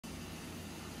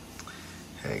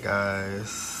Hey guys,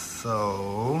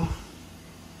 so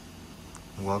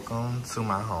welcome to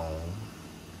my home.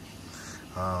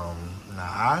 Now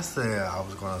I said I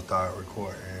was gonna start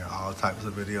recording all types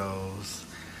of videos,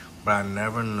 but I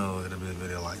never knew it'd be a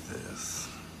video like this.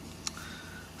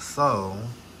 So,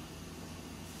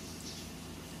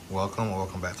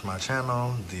 welcome back to my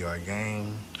channel, Dior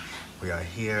Game. We are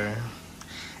here,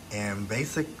 and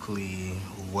basically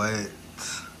what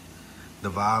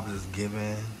the vibe is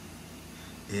giving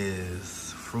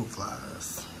is fruit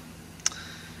flies.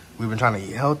 We've been trying to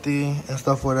eat healthy and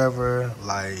stuff, whatever,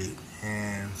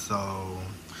 and so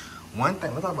let's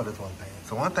talk about this one thing.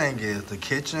 So one thing is the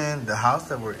kitchen, the house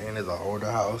that we're in is an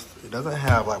older house. It doesn't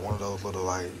have like one of those little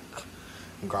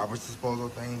garbage disposal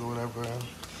things or whatever.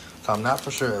 So I'm not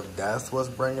for sure if that's what's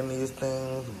bringing these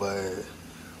things, but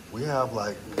we have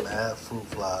like mad fruit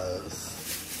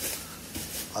flies,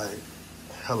 like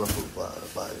hella fruit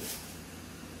flies, like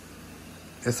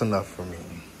it's enough for me.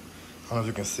 I don't know if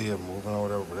you can see it moving or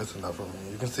whatever, but it's enough for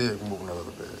me. You can see it moving a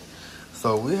little bit.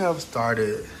 So we have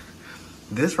started,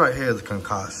 this right here is a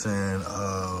concoction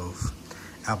of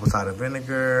apple cider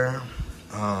vinegar,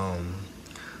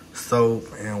 soap,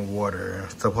 and water.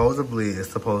 Supposedly, it's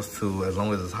supposed to, as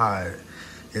long as it's hot,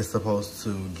 it's supposed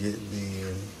to get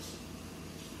the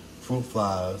fruit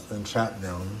flies and trap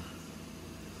them.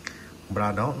 But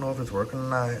I don't know if it's working or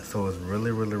not, so it's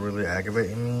really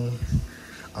aggravating me.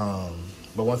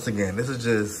 But once again, this is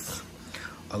just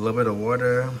a little bit of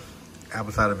water,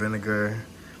 apple cider vinegar,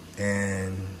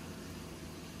 and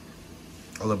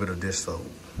a little bit of dish soap.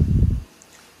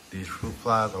 These fruit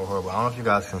flies are horrible. I don't know if you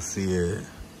guys can see it.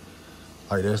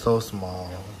 Like, they're so small.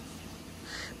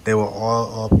 They were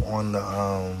all up on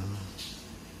the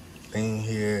thing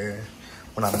here.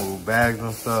 When I move bags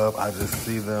and stuff, I just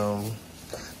see them.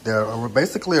 They're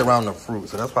basically around the fruit,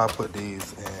 so that's why I put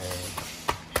these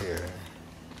in here.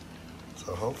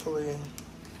 So hopefully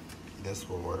this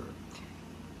will work.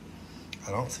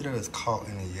 I don't see that it's caught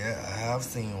in it yet. I have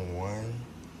seen one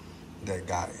that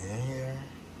got in here.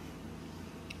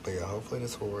 But yeah, hopefully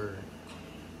this will work.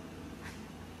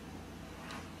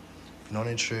 If you know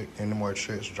any more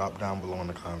tricks, drop down below in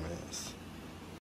the comments.